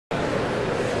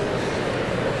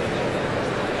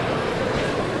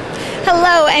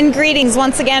Hello and greetings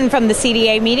once again from the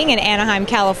CDA meeting in Anaheim,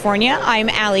 California. I'm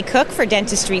Allie Cook for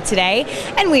Dentistry Today,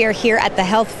 and we are here at the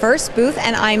HealthFirst booth,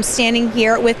 and I'm standing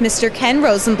here with Mr. Ken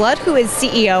Rosenblood, who is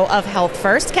CEO of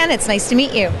HealthFirst. Ken, it's nice to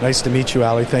meet you. Nice to meet you,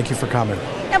 Allie. Thank you for coming.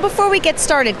 Now, before we get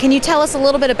started, can you tell us a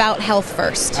little bit about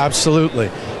HealthFirst? Absolutely.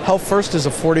 HealthFirst is a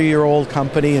 40-year-old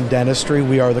company in dentistry.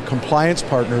 We are the compliance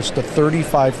partners to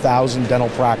 35,000 dental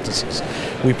practices.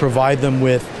 We provide them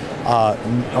with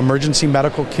emergency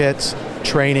medical kits,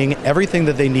 training, everything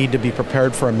that they need to be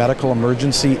prepared for a medical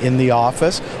emergency in the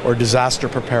office or disaster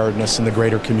preparedness in the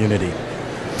greater community.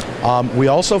 We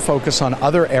also focus on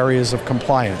other areas of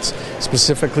compliance,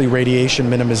 specifically radiation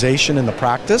minimization in the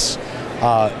practice,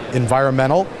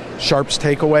 environmental, sharps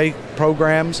takeaway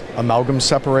programs, amalgam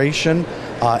separation,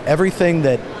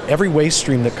 every waste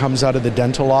stream that comes out of the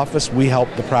dental office, we help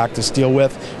the practice deal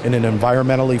with in an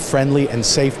environmentally friendly and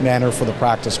safe manner for the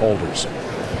practice holders.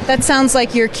 That sounds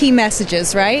like your key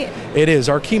messages, right? It is.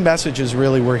 Our key message is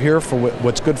really we're here for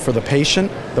what's good for the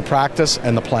patient, the practice,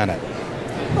 and the planet.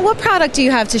 What product do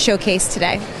you have to showcase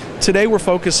today? Today we're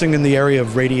focusing in the area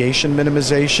of radiation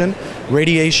minimization.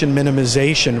 Radiation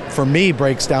minimization, for me,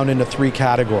 breaks down into three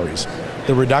categories.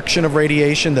 The reduction of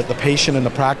radiation that the patient and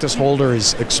the practice holder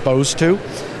is exposed to,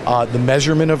 the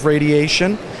measurement of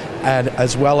radiation, and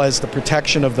as well as the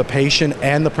protection of the patient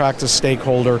and the practice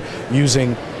stakeholder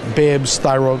using bibs,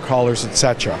 thyroid collars,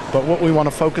 etc. But what we want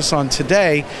to focus on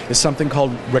today is something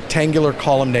called rectangular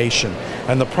collimation,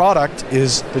 and the product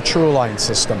is the Tru-Align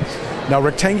system. Now,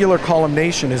 rectangular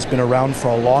collimation has been around for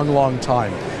a long, long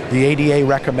time. The ADA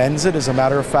recommends it. As a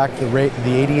matter of fact, the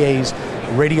ADA's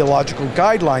radiological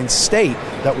guidelines state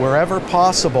that wherever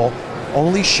possible,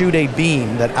 only shoot a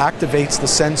beam that activates the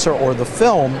sensor or the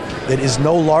film that is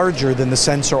no larger than the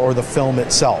sensor or the film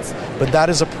itself. But that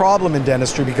is a problem in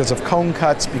dentistry because of cone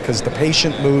cuts, because the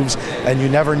patient moves, and you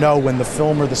never know when the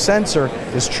film or the sensor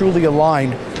is truly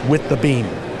aligned with the beam.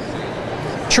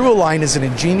 Tru-Align is an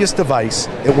ingenious device.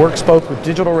 It works both with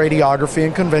digital radiography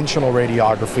and conventional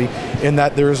radiography in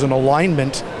that there is an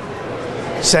alignment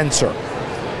sensor.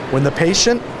 When the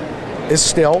patient is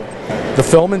still, the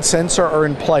film and sensor are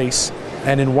in place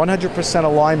and in 100%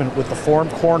 alignment with the form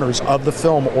corners of the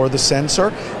film or the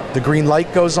sensor, the green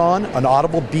light goes on, an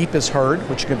audible beep is heard,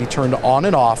 which can be turned on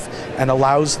and off, and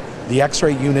allows the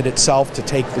X-ray unit itself to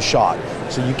take the shot.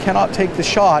 So you cannot take the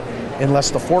shot unless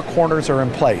the four corners are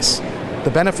in place.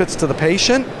 The benefits to the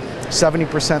patient: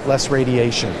 70% less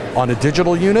radiation on a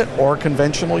digital unit or a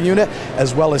conventional unit,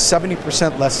 as well as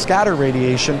 70% less scatter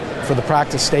radiation for the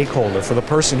practice stakeholder, for the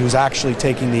person who's actually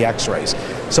taking the x-rays.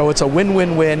 So it's a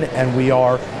win-win-win, and we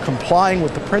are complying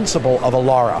with the principle of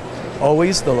ALARA,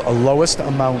 always the lowest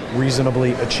amount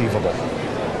reasonably achievable.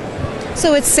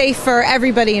 So it's safe for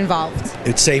everybody involved?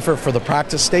 It's safer for the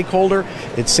practice stakeholder.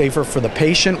 It's safer for the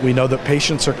patient. We know that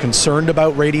patients are concerned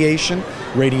about radiation.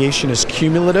 Radiation is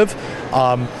cumulative.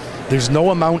 There's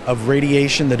no amount of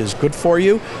radiation that is good for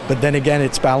you, but then again,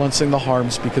 it's balancing the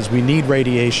harms because we need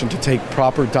radiation to take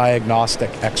proper diagnostic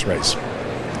x-rays.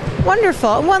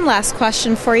 Wonderful. One last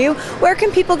question for you. Where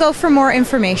can people go for more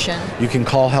information? You can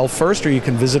call HealthFirst, or you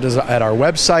can visit us at our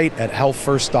website at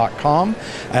healthfirst.com.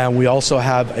 And we also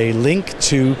have a link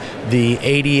to the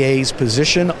ADA's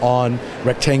position on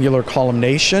rectangular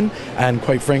collimation and,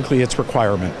 quite frankly, its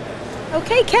requirement.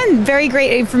 Okay, Ken, very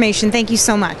great information. Thank you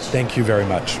so much. Thank you very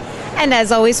much. And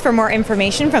as always, for more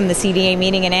information from the CDA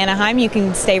meeting in Anaheim, you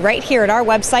can stay right here at our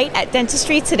website at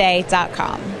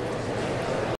dentistrytoday.com.